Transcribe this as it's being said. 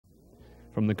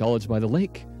from the College by the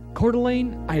Lake, Coeur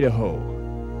d'Alene, Idaho.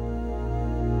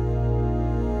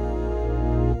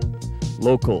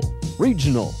 Local,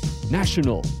 regional,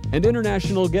 national, and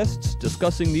international guests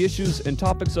discussing the issues and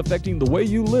topics affecting the way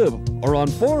you live are on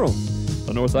Forum,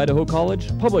 the North Idaho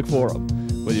College Public Forum,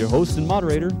 with your host and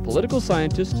moderator, political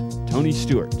scientist Tony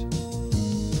Stewart.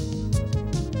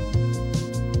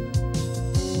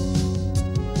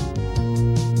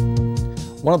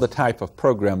 One of the type of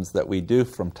programs that we do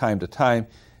from time to time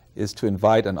is to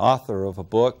invite an author of a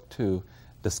book to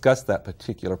discuss that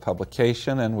particular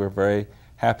publication, and we're very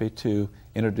happy to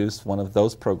introduce one of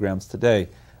those programs today.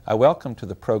 I welcome to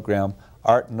the program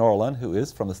Art Norland, who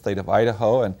is from the state of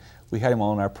Idaho, and we had him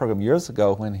on our program years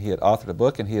ago when he had authored a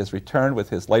book, and he has returned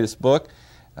with his latest book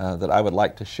that I would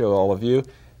like to show all of you,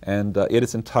 and it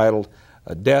is entitled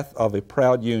Death of a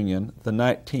Proud Union, the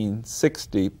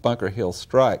 1960 Bunker Hill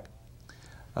Strike.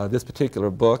 This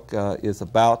particular book is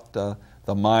about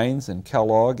the mines in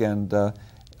Kellogg, and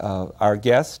our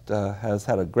guest has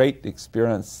had a great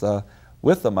experience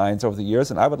with the mines over the years,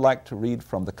 and I would like to read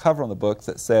from the cover on the book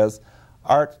that says,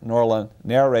 Art Norland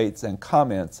narrates and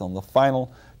comments on the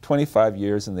final 25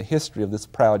 years in the history of this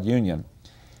proud union.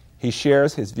 He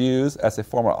shares his views as a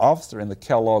former officer in the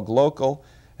Kellogg local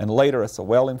and later as a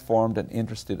well-informed and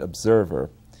interested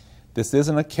observer. This is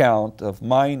an account of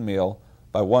mine mill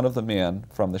by one of the men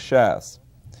from the shafts.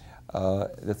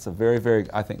 It's a very, very,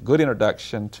 I think, good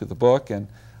introduction to the book, and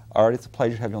Art, it's a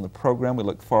pleasure to have you on the program. We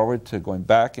look forward to going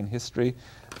back in history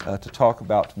to talk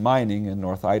about mining in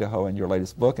North Idaho in your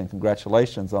latest book, and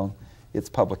congratulations on its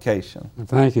publication.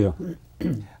 Thank you.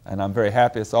 And I'm very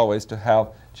happy, as always, to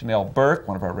have Janelle Burke,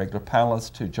 one of our regular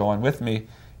panelists, to join with me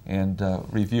in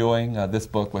reviewing this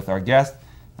book with our guest,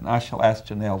 and I shall ask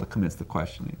Janelle to commence the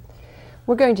questioning.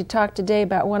 We're going to talk today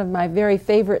about one of my very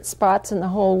favorite spots in the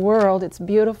whole world. It's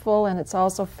beautiful, and it's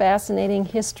also fascinating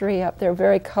history up there,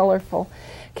 very colorful.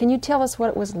 Can you tell us what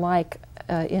it was like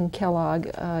in Kellogg,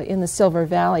 in the Silver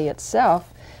Valley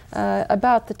itself,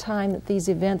 about the time that these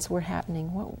events were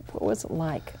happening? What was it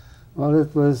like? Well,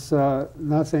 it was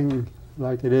nothing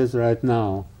like it is right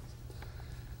now.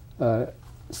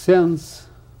 Since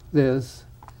this,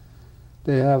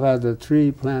 they have had a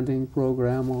tree planting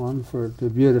program on to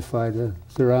beautify the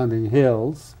surrounding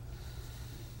hills.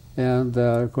 And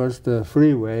of course the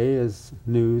freeway is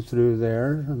new through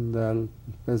there, and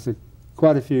there's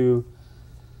quite a few,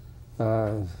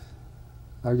 I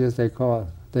guess they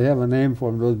have a name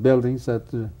for them, those buildings that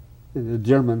the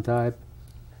German type.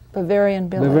 Bavarian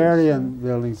buildings. Bavarian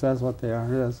buildings, that's what they are,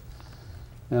 yes.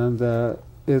 And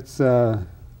it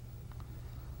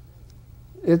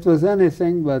was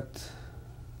anything but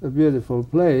a beautiful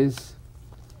place.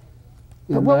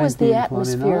 But what was the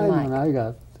atmosphere like? When I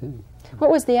got there. What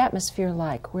was the atmosphere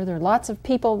like? Were there lots of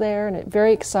people there, and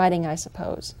very exciting, I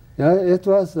suppose? Yeah, it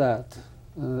was that.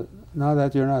 Now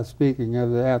that you're not speaking of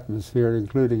the atmosphere,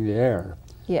 including the air.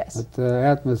 Yes. But the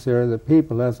atmosphere of the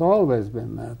people has always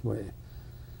been that way.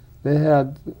 They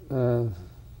had, well,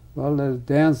 there's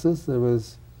dances, there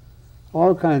was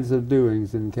all kinds of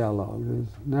doings in Kellogg.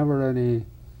 There's never any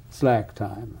slack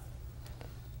time.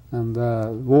 And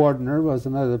Wardner was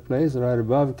another place right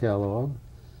above Kellogg.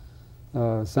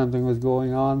 Something was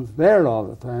going on there all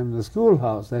the time. The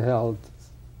schoolhouse, they held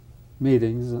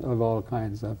meetings of all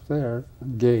kinds up there,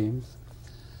 and games.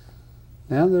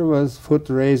 And there was foot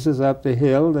races up the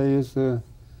hill. They used to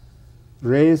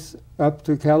race up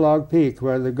to Kellogg Peak,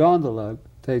 where the gondola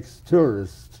takes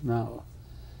tourists now.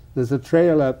 There's a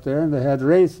trail up there, and they had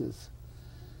races.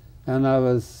 And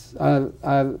I've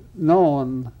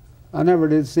known, I never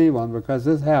did see one because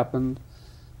this happened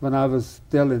when I was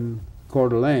still in Coeur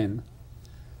d'Alene.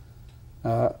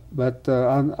 But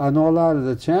I know a lot of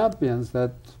the champions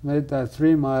that made that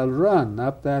 3-mile run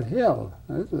up that hill.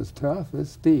 It was tough,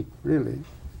 it's steep, really.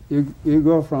 You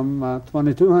go from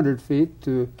 2,200 feet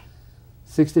to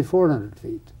 6,400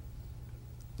 feet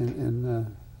in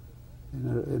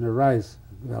a rise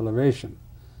of elevation.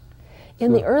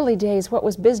 In the early days, what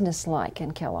was business like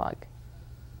in Kellogg?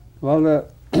 Well,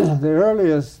 the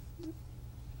earliest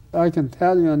I can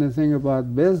tell you anything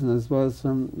about business was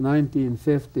from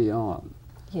 1950 on.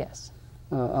 Yes.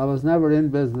 I was never in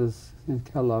business in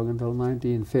Kellogg until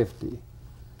 1950.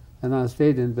 And I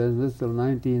stayed in business till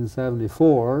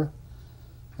 1974.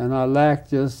 And I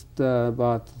lacked just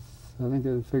about, I think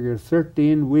I figured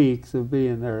 13 weeks of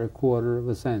being there, a quarter of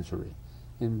a century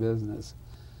in business.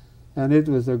 And it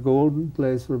was a golden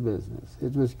place for business.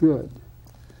 It was good.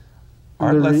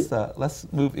 Art,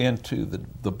 let's move into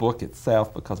the book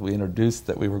itself, because we introduced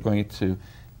that we were going to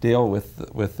deal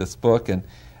with this book. And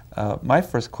my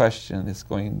first question is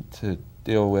going to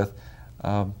deal with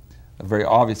a very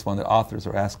obvious one that authors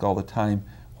are asked all the time.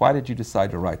 Why did you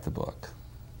decide to write the book?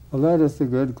 Well, that is a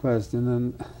good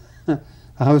question, and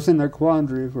I was in a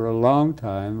quandary for a long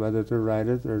time whether to write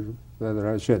it or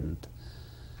whether I shouldn't.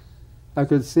 I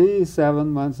could see 7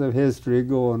 months of history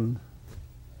going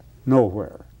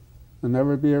nowhere. There'd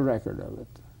never be a record of it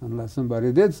unless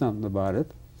somebody did something about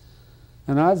it.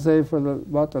 And I'd say for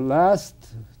about the last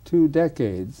 2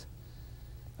 decades,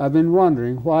 I've been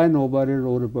wondering why nobody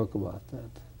wrote a book about that.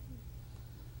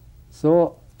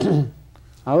 So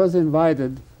I was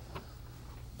invited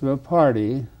to a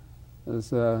party. It was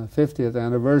the 50th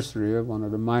anniversary of one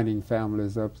of the mining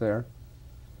families up there.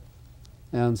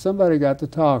 And somebody got to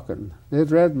talking.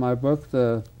 They'd read my book,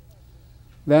 The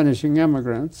Vanishing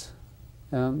Immigrants,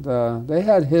 and they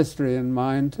had history in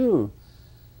mind too.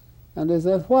 And they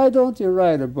said, why don't you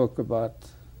write a book about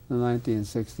the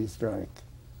 1960 strike?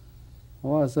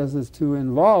 Oh, I says, it's too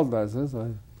involved. I says,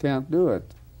 I can't do it.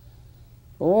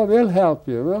 Oh, we'll help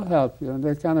you, we'll help you. And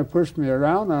they kind of pushed me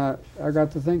around, and I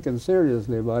got to thinking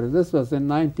seriously about it. This was in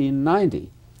 1990.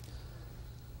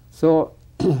 So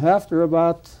after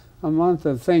about a month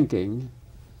of thinking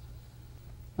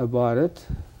about it,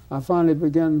 I finally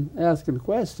began asking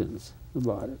questions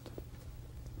about it.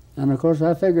 And of course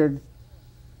I figured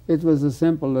it was as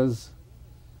simple as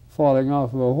falling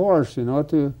off of a horse, you know,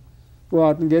 to go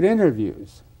out and get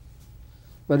interviews.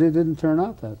 But it didn't turn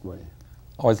out that way.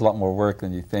 Always a lot more work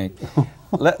than you think.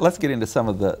 Let's get into some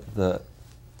of the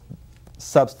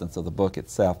substance of the book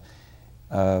itself.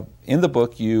 In the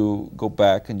book, you go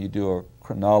back and you do a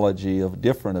chronology of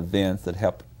different events that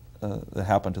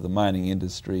happened to the mining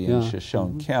industry in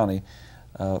Shoshone County,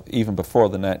 even before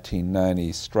the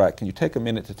 1990 strike. Can you take a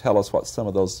minute to tell us what some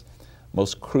of those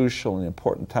most crucial and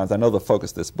important times? I know the focus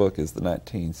of this book is the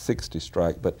 1960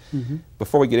 strike, but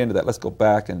before we get into that, let's go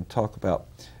back and talk about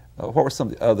what were some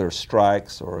of the other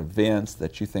strikes or events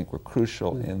that you think were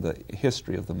crucial in the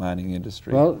history of the mining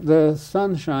industry? Well, the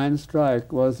Sunshine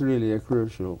Strike was really a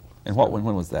crucial. And when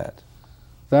was that?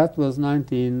 That was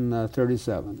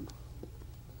 1937.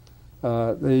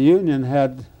 The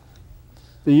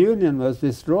Union was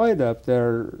destroyed up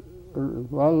there,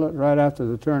 well, right after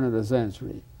the turn of the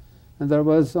century. And there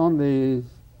was only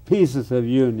pieces of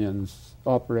unions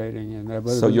operating in there.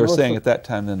 But so you're saying at that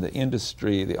time then the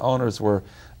industry, the owners were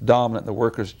dominant, the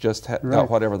workers just got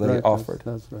whatever they offered.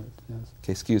 That's right, yes.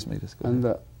 Okay, excuse me. Just go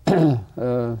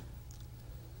ahead.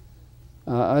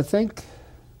 I think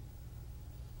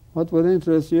what would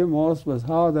interest you most was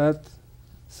how that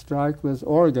strike was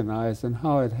organized and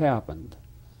how it happened.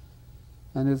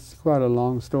 And it's quite a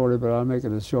long story, but I'll make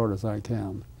it as short as I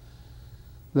can.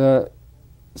 The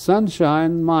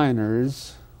Sunshine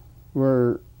Miners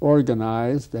were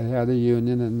organized. They had a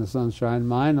union in the Sunshine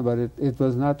Mine, but it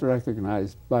was not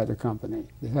recognized by the company.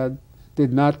 They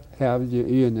did not have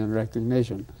union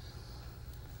recognition.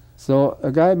 So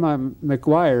a guy,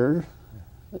 McGuire,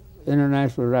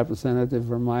 international representative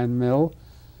for Mine Mill,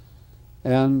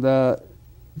 and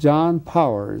John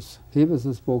Powers, he was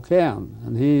in Spokane,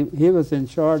 and he was in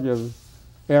charge of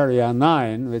Area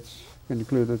 9, which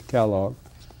included Kellogg.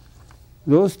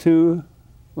 Those two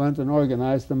went and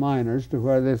organized the miners to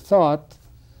where they thought,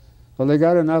 well, they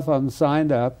got enough of them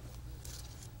signed up,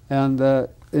 and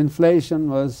inflation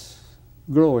was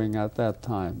growing at that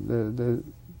time.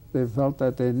 They felt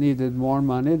that they needed more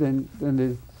money than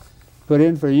they put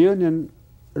in for union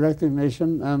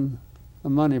recognition and a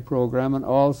money program and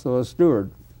also a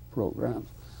steward program.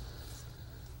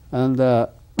 And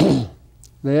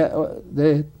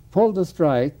they pulled the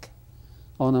strike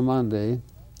on a Monday.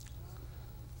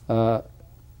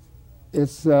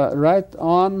 It's right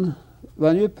on,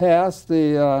 when you pass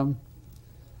the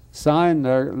sign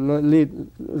there,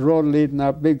 road leading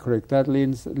up Big Creek, that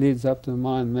leads up to the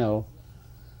mine mill,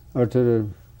 or to the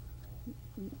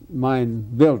mine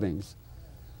buildings.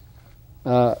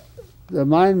 The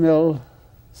mine mill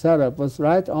setup was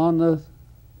right on the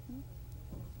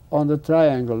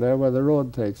triangle there where the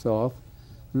road takes off,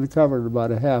 and it covered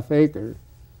about a half acre.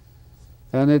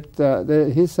 And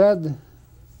he said,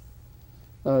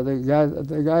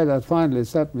 the guy that finally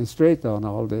set me straight on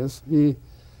all this, he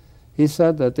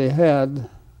said that they had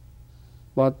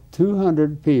about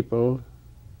 200 people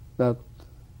that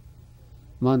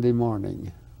Monday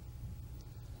morning,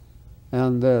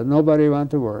 and nobody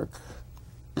went to work,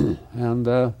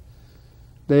 and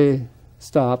they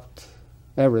stopped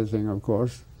everything, of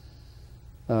course,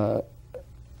 and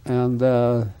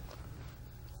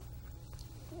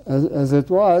as it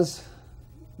was,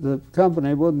 the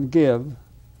company wouldn't give,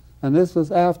 and this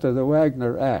was after the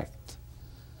Wagner Act.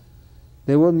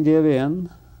 They wouldn't give in,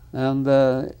 and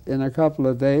in a couple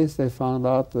of days they found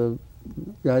out the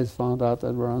guys found out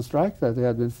that were on strike that they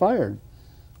had been fired.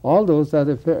 All those that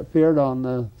appeared on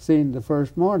the scene the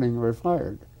first morning were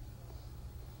fired.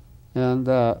 And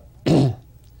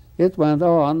it went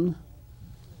on.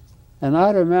 And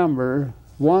I remember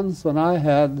once when I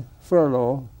had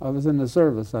furlough, I was in the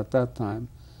service at that time.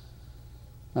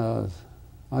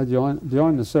 I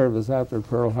joined the service after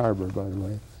Pearl Harbor, by the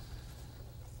way.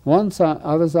 Once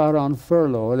I was out on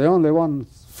furlough, the only one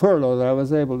furlough that I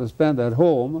was able to spend at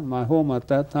home, and my home at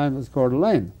that time was Coeur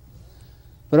d'Alene.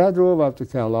 But I drove up to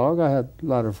Kellogg. I had a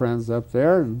lot of friends up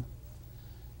there, and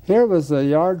here was a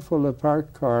yard full of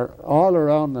parked cars all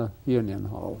around the Union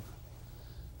Hall.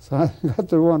 So I got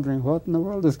to wondering, what in the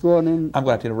world is going on? I'm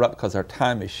going to interrupt because our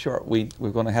time is short.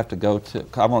 We're going to have to go to,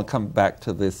 I want to come back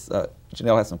to this,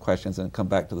 Janelle has some questions and come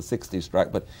back to the 60s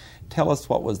strike, but tell us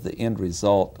what was the end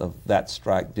result of that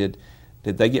strike. Did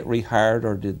they get rehired,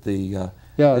 or did the...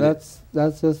 yeah, that's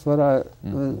just what I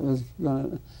was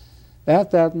going to...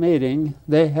 At that meeting,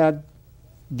 they had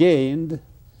gained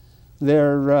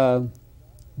their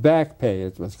back pay,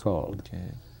 it was called.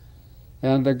 Okay.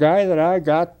 And the guy that I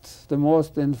got the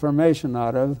most information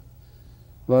out of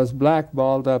was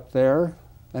blackballed up there,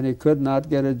 and he could not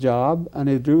get a job, and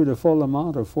he drew the full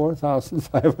amount of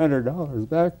 $4,500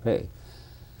 back pay.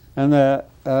 And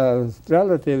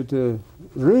relative to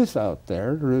Ruth out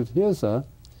there, Ruth Husa,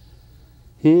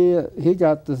 he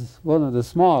got one of the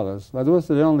smallest, but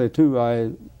those are the only two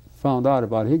I found out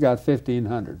about. He got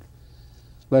 $1,500.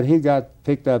 But he got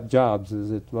picked up jobs, as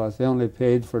it was. They only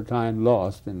paid for time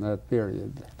lost in that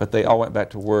period. But they all went back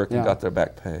to work and got their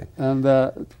back pay. And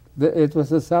it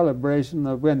was a celebration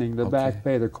of winning the back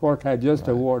pay. The court had just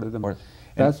awarded them.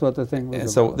 That's what the thing was about.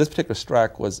 So this particular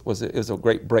strike was a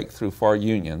great breakthrough for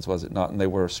unions, was it not? And they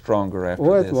were stronger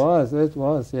after this. It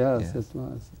was, yes, it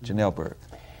was. Janelle Burke.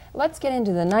 Let's get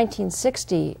into the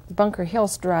 1960 Bunker Hill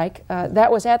strike.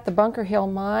 That was at the Bunker Hill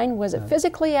mine. Was it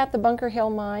physically at the Bunker Hill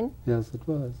mine? Yes, it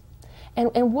was.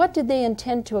 And what did they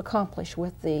intend to accomplish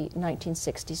with the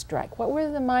 1960 strike? What were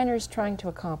the miners trying to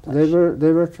accomplish?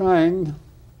 They were trying,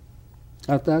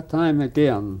 at that time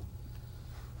again,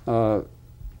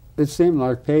 it seemed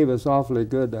like pay was awfully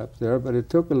good up there, but it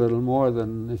took a little more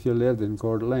than if you lived in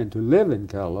Coeur d'Alene to live in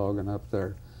Kellogg and up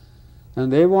there.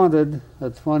 And they wanted a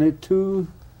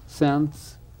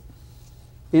 22-cent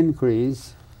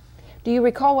increase. Do you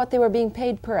recall what they were being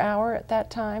paid per hour at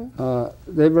that time?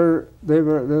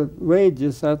 The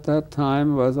wages at that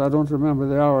time was, I don't remember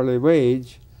the hourly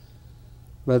wage,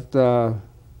 but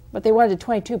they wanted a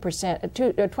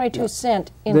 22%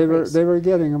 increase. They were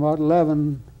getting about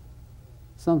 11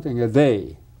 something a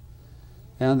day,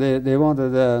 and they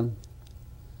wanted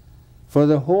for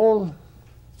the whole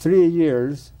 3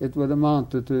 years it would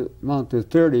amount to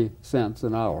 30 cents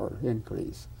an hour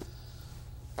increase.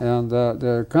 And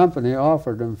the company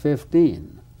offered them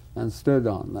 15 and stood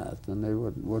on that, and they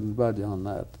wouldn't budge on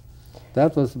that.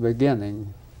 That was the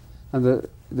beginning. And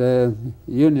the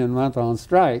union went on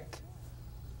strike,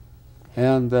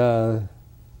 and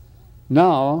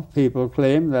now people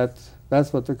claim that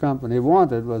that's what the company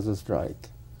wanted, was a strike,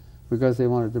 because they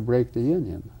wanted to break the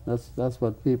union. That's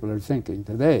what people are thinking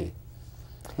today.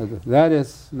 That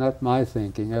is not my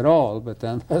thinking at all, but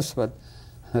then that's what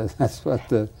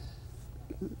the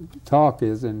talk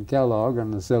is in Kellogg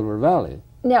and the Silver Valley.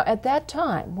 Now, at that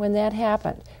time, when that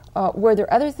happened, were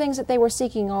there other things that they were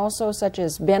seeking also, such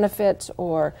as benefits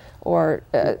or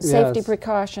safety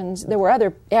precautions? There were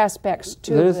other aspects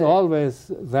to There's always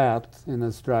that in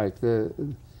a strike.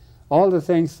 All the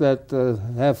things that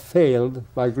have failed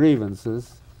by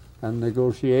grievances and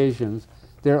negotiations,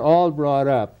 they're all brought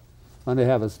up when they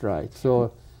have a strike.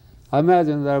 So I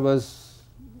imagine there was,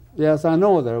 yes, I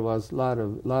know there was a lot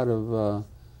of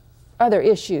other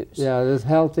issues. Yeah, there's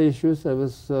health issues, there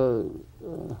was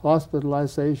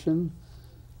hospitalization,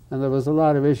 and there was a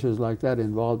lot of issues like that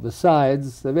involved,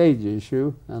 besides the wage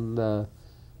issue and the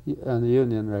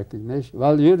union recognition.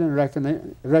 Well, the union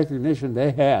recognition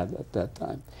they had at that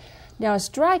time. Now, a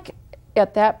strike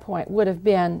at that point would have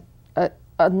been a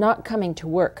not coming to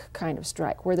work kind of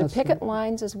strike. Were there picket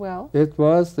lines as well? It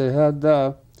was. They had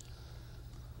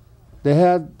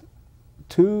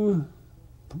 2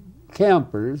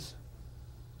 campers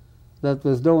that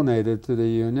was donated to the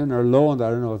union, or loaned,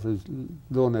 I don't know if it was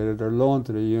donated or loaned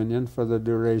to the union for the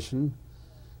duration.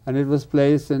 And it was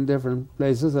placed in different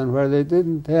places, and where they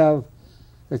didn't have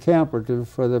a camper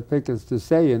for the pickets to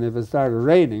stay in, if it started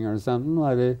raining or something,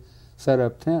 why they set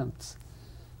up tents.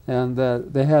 And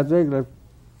they had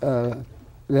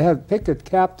they had picket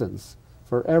captains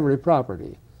for every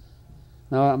property.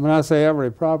 Now, when I say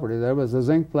every property, there was a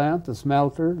zinc plant, the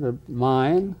smelter, the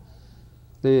mine,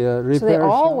 The repair So they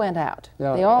all shop. went out.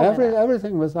 Yeah, They all went out.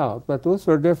 everything was out, but those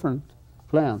were different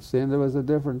plants. See, and there was a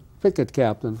different picket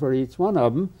captain for each one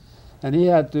of them, and he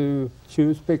had to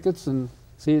choose pickets and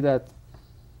see that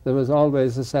there was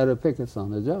always a set of pickets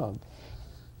on the job.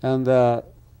 And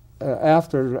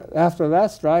after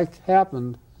that strike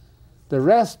happened, the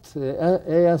rest,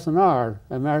 AS&R,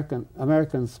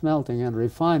 American Smelting and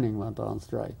Refining, went on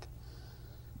strike,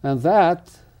 and that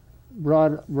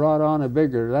brought on a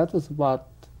bigger. That was about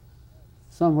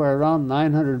somewhere around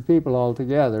 900 people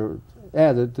altogether,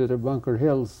 added to the Bunker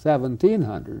Hill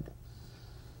 1,700.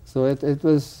 So it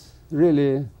was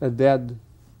really a dead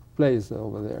place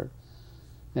over there.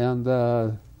 And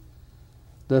the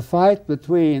fight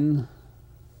between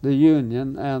the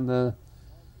Union and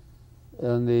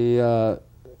the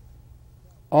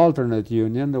alternate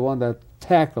Union, the one that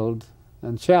tackled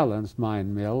and challenged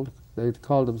mine mill, they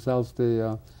called themselves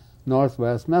the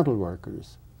Northwest Metal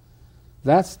Workers.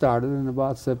 That started in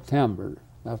about September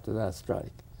after that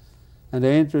strike. And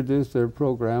they introduced their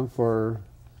program for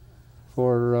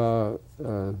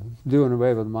doing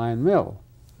away with mine mill.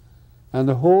 And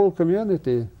the whole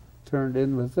community turned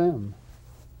in with them.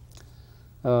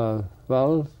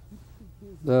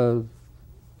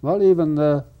 Even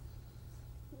the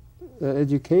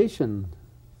education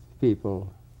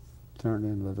people turned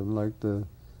in with them, like the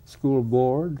school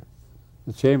board,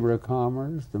 the Chamber of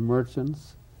Commerce, the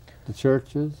merchants, the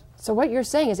churches. So what you're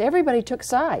saying is everybody took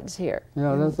sides here.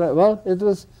 Yeah, that's right. Well, it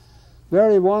was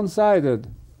very one-sided.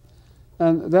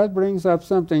 And that brings up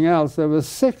something else. There were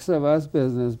 6 of us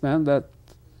businessmen that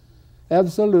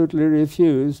absolutely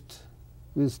refused.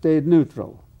 We stayed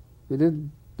neutral. We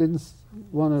didn't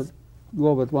want to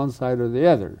go with one side or the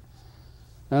other.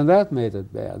 And that made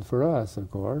it bad for us,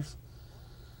 of course.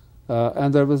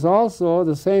 And there was also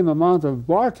the same amount of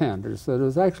bartenders. So there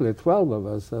was actually 12 of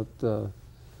us. That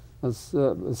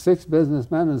was 6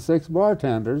 businessmen and 6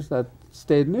 bartenders that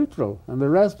stayed neutral. And the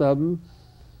rest of them,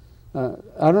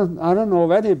 I don't know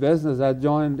of any business that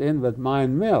joined in with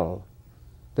mine mill.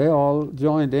 They all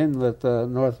joined in with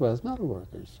Northwest Metal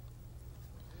Workers.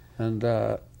 And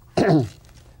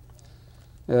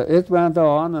it went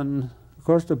on, and of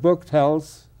course the book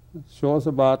shows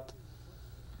about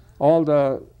all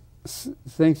the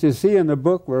things you see in the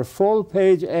book were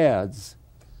full-page ads,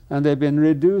 and they've been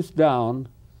reduced down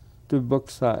to book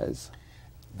size.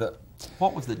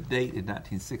 What was the date in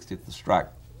 1960 that the strike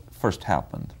first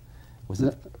happened? Was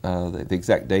it the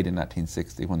exact date in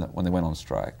 1960 when they went on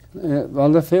strike?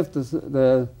 Well, the 5th,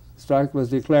 the strike was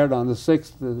declared on the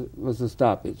 6th, was the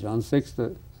stoppage, on 6th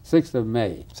of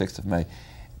May. 6th of May.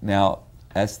 Now,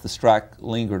 as the strike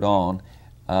lingered on,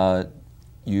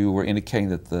 you were indicating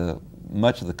that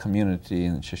much of the community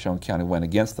in Shoshone County went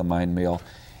against the mine mill.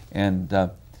 And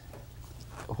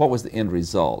what was the end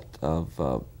result of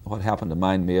what happened to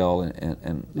mine mill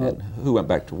and who went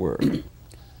back to work?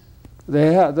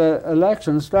 The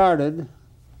election started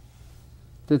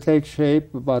to take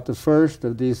shape about the 1st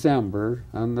of December,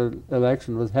 and the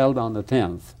election was held on the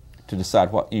 10th. To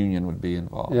decide what union would be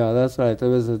involved. Yeah, that's right. There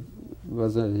was a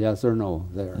yes or no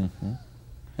there. Mm-hmm.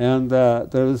 And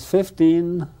there was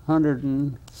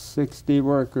 1,560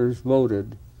 workers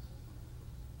voted,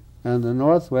 and the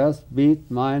Northwest beat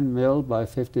mine mill by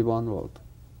 51 votes.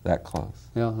 That close.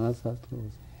 Yeah, that's that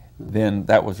close. Yeah. Then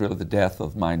that was really the death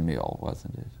of mine mill,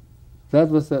 wasn't it? That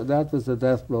was the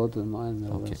death blow to the mine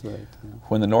mill. Okay. That's right. Yeah.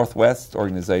 When the Northwest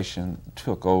organization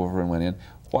took over and went in,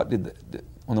 when they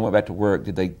went back to work,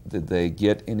 did they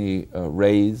get any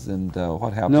raise, and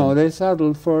what happened? No, they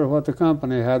settled for what the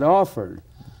company had offered.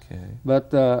 Okay.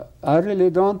 But I really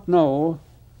don't know.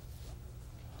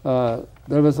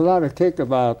 There was a lot of kick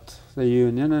about the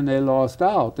union, and they lost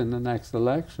out in the next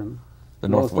election. The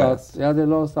Northwest? Yeah, they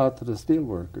lost out to the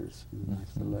steelworkers in the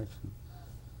next election.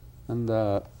 And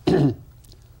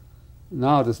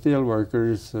now the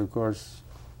steelworkers, of course,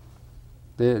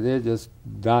 they just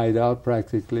died out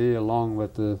practically, along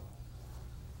with the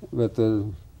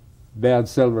bad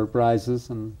silver prices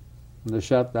and the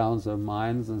shutdowns of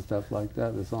mines and stuff like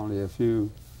that. There's only a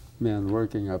few men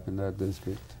working up in that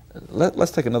district.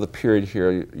 Let's take another period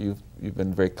here. You've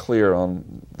been very clear on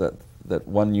that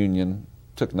one union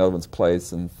took another one's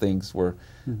place, and things were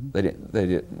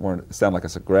weren't sound like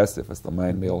as aggressive as the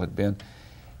mine mill had been.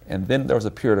 And then there was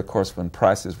a period, of course, when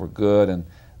prices were good and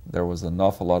there was an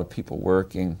awful lot of people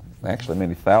working. Actually,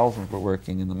 many thousands were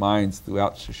working in the mines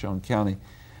throughout Shoshone County.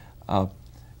 And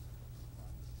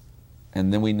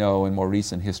then we know in more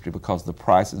recent history, because of the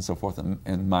price and so forth,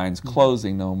 and mines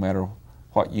closing, no matter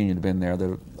what union had been there,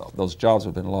 those jobs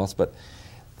have been lost. But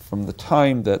from the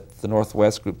time that the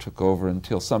Northwest group took over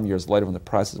until some years later when the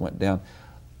prices went down,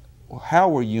 how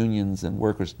were unions and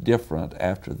workers different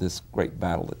after this great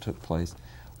battle that took place?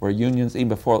 Were unions, even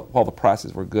before while the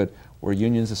prices were good, were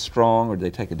unions as strong, or did they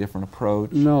take a different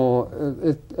approach? No,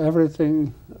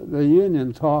 everything, the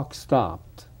union talk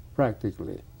stopped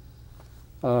practically.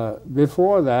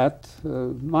 Before that,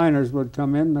 miners would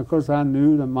come in. Of course, I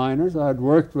knew the miners. I'd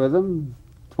worked with them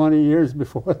 20 years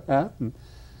before that,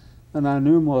 and I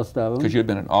knew most of them. Because you had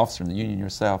been an officer in the union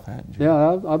yourself, hadn't you?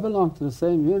 Yeah, I belonged to the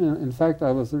same union. In fact,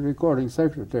 I was the recording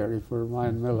secretary for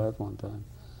Mine Mill at one time.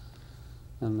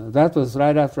 And that was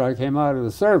right after I came out of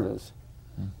the service.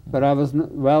 But I was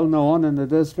well known in the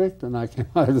district, and I came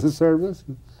out of the service.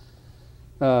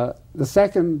 The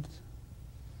second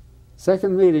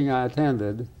meeting I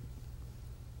attended,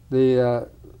 the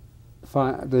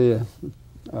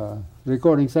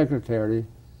recording secretary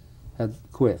had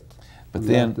quit. But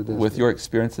then, with your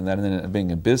experience in that, and then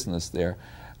being in business there,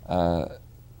 how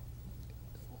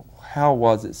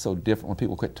was it so different when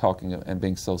people quit talking and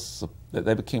being so that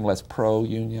they became less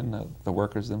pro-union, the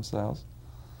workers themselves?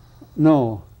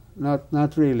 No,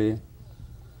 not really.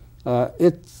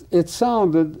 It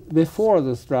sounded before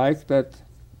the strike that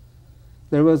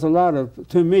there was a lot of,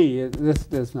 to me, that's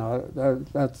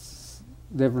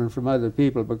different from other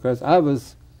people, because I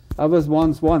was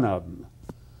once one of them.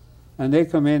 And they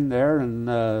come in there and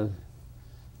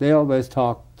they always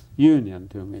talked union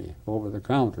to me over the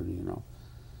counter, you know.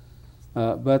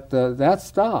 But that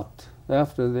stopped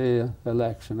after the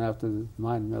election, after the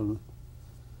mine mill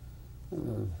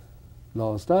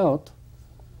lost out.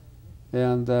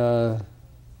 And I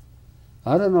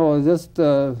don't know, just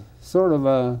sort of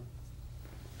a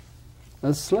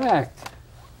slack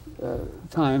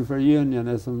time for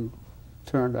unionism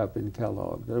turned up in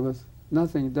Kellogg. There was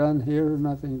nothing done here,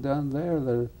 nothing done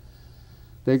there.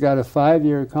 They got a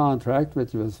 5-year contract,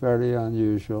 which was very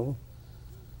unusual.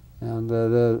 And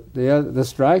the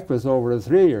strike was over a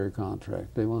 3-year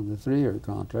contract. They wanted a 3-year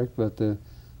contract, but the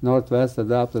Northwest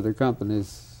adopted the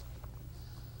company's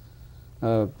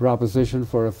proposition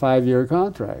for a 5-year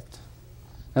contract.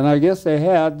 And I guess they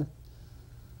had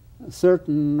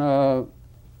certain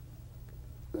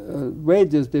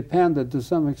wages depended to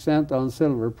some extent on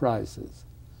silver prices.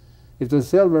 If the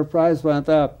silver price went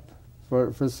up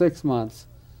for 6 months,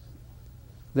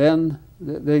 then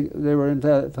they were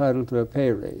entitled to a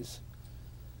pay raise.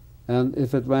 And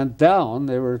if it went down,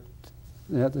 they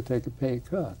had to take a pay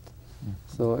cut.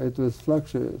 So it was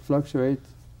fluctuating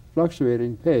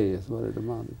pay is what it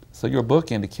amounted to. So your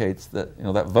book indicates that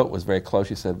that vote was very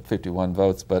close. You said 51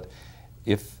 votes, but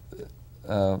if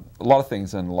a lot of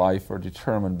things in life are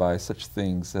determined by such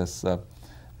things as a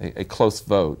close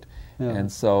vote. Yeah.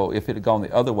 And so if it had gone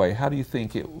the other way, how do you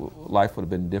think life would have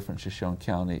been different in Shoshone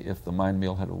County if the mine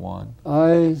mill had won?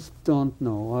 I don't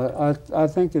know. I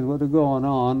think it would have gone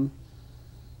on.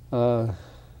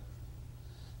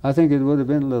 I think it would have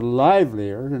been a little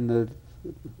livelier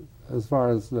as far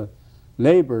as the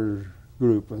labor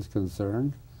group was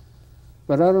concerned.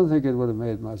 But I don't think it would have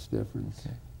made much difference.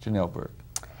 Okay. Janelle Burke.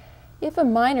 If a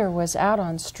miner was out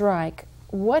on strike,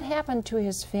 what happened to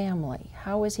his family?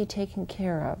 How was he taken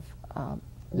care of?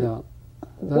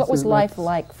 What was life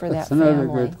like for that family? That's another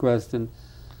good question.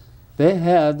 They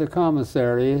had the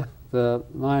commissary, the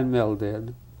mine mill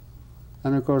did,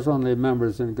 and of course only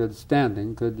members in good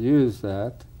standing could use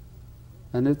that.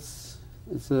 And it's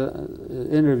an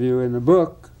interview in the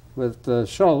book with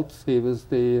Schultz. He was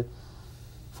the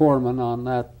foreman on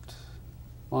that,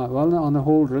 well, on the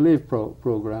whole relief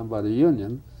program by the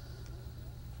union.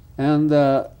 And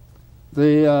the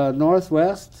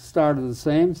Northwest started the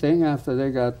same thing after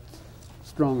they got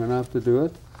strong enough to do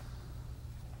it.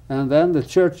 And then the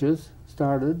churches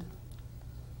started.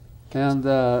 And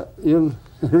you'll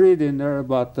read in there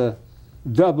about the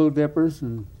double dippers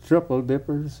and triple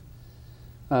dippers.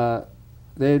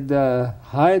 They'd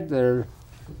hide their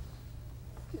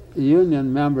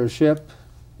union membership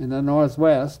in the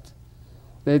Northwest.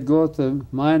 They'd go to the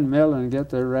mine mill and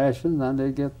get their rations, and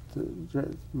they'd get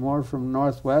more from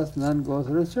Northwest, and then go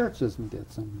to the churches and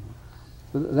get some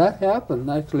more. So that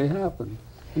actually happened,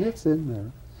 and it's in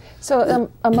there. So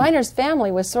a miner's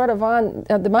family was sort of on,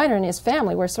 the miner and his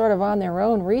family were sort of on their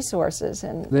own resources.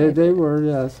 And they were,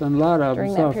 yes, and a lot of them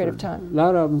suffered. During that period of time. A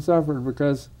lot of them suffered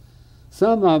because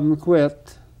some of them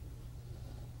quit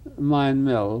mine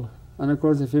mill, and of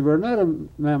course if you were not a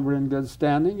member in good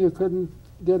standing, you couldn't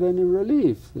get any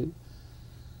relief. See?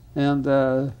 And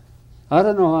I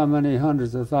don't know how many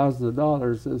hundreds of thousands of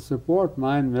dollars the support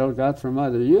mine mill got from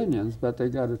other unions, but they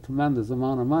got a tremendous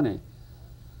amount of money.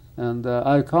 And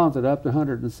I counted up to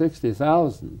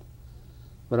 160,000.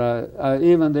 But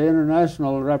even the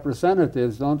international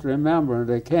representatives don't remember, and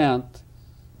they can't,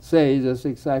 say just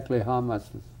exactly how much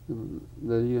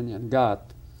the union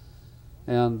got.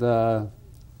 And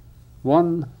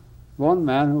one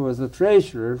man who was a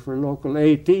treasurer for Local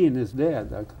 18 is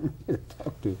dead. I couldn't get to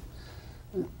talk to.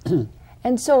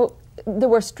 And so there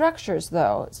were structures,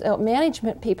 though. So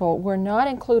management people were not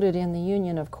included in the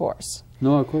union, of course.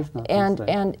 No, of course not.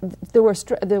 And there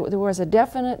was a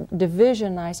definite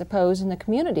division, I suppose, in the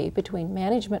community between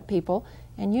management people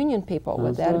and union people.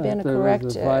 Would that have been a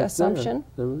correct assumption?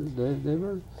 They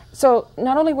were. So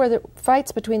not only were there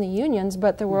fights between the unions,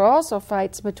 but there were also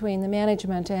fights between the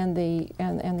management and the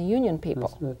union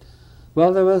people. That's right.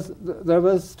 Well, there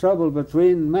was trouble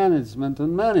between management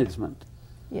and management.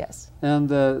 Yes. And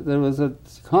there was a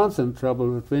constant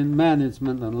trouble between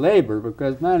management and labor,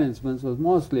 because management was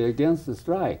mostly against the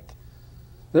strike.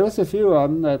 There was a few of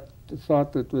them that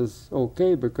thought it was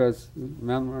okay because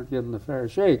men weren't getting a fair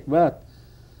shake, but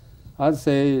I'd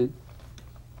say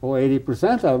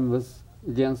 80% of them was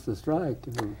against the strike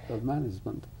of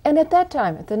management. And at that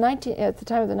time, at the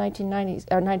time of the 1990s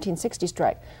or 1960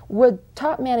 strike, would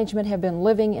top management have been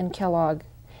living in Kellogg,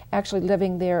 actually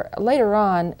living there? Later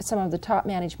on, some of the top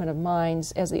management of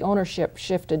mines, as the ownership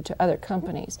shifted to other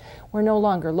companies, were no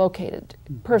longer located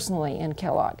personally in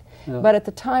Kellogg. Yeah. But at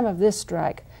the time of this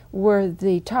strike, were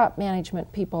the top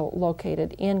management people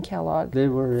located in Kellogg? They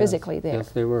were physically there.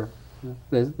 Yes, they were.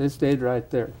 Yeah. They stayed right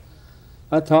there.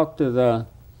 I talked to the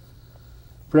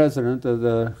president of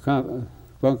the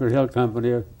Bunker Hill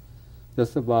Company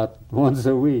just about once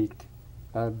a week.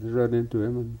 I'd run into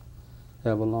him and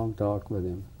have a long talk with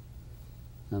him.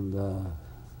 And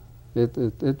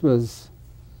it was,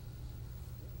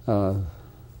 there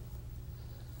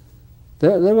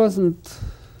wasn't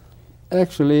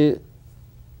actually,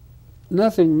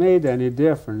 nothing made any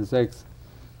difference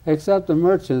except the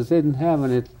merchants didn't have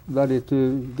anybody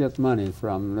to get money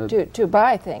from. To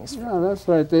buy things. Yeah, that's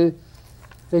right.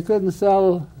 They couldn't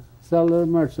sell their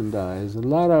merchandise. A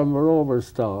lot of them were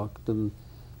overstocked, and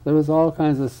there was all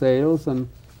kinds of sales, and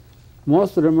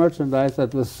most of the merchandise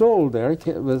that was sold there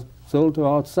was sold to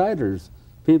outsiders.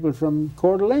 People from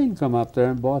Coeur d'Alene come up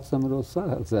there and bought some of those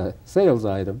sales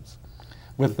items.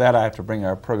 With that, I have to bring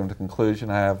our program to conclusion.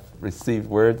 I have received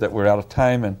word that we're out of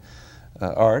time. And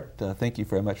Art, thank you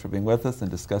very much for being with us and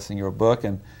discussing your book.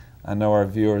 And I know our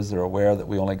viewers are aware that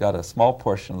we only got a small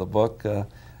portion of the book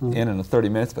in the 30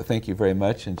 minutes, but thank you very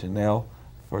much, and Janelle,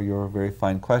 for your very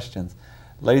fine questions.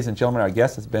 Ladies and gentlemen, our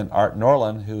guest has been Art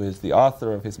Norland, who is the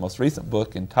author of his most recent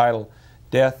book entitled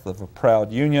Death of a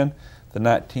Proud Union, the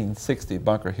 1960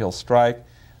 Bunker Hill Strike.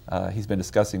 He's been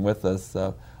discussing with us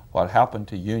what happened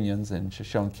to unions in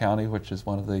Shoshone County, which is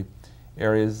one of the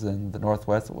areas in the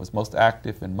Northwest that was most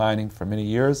active in mining for many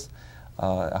years.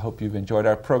 I hope you've enjoyed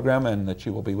our program and that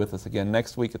you will be with us again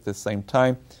next week at this same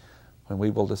time when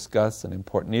we will discuss an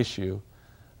important issue.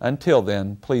 Until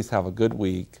then, please have a good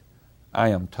week. I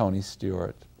am Tony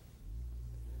Stewart.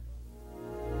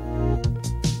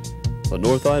 The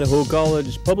North Idaho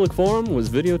College Public Forum was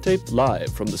videotaped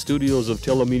live from the studios of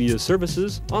Telemedia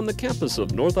Services on the campus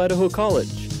of North Idaho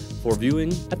College for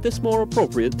viewing at this more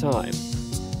appropriate time.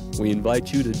 We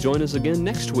invite you to join us again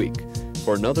next week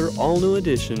for another all-new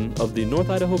edition of the North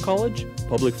Idaho College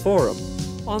Public Forum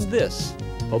on this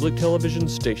public television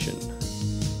station.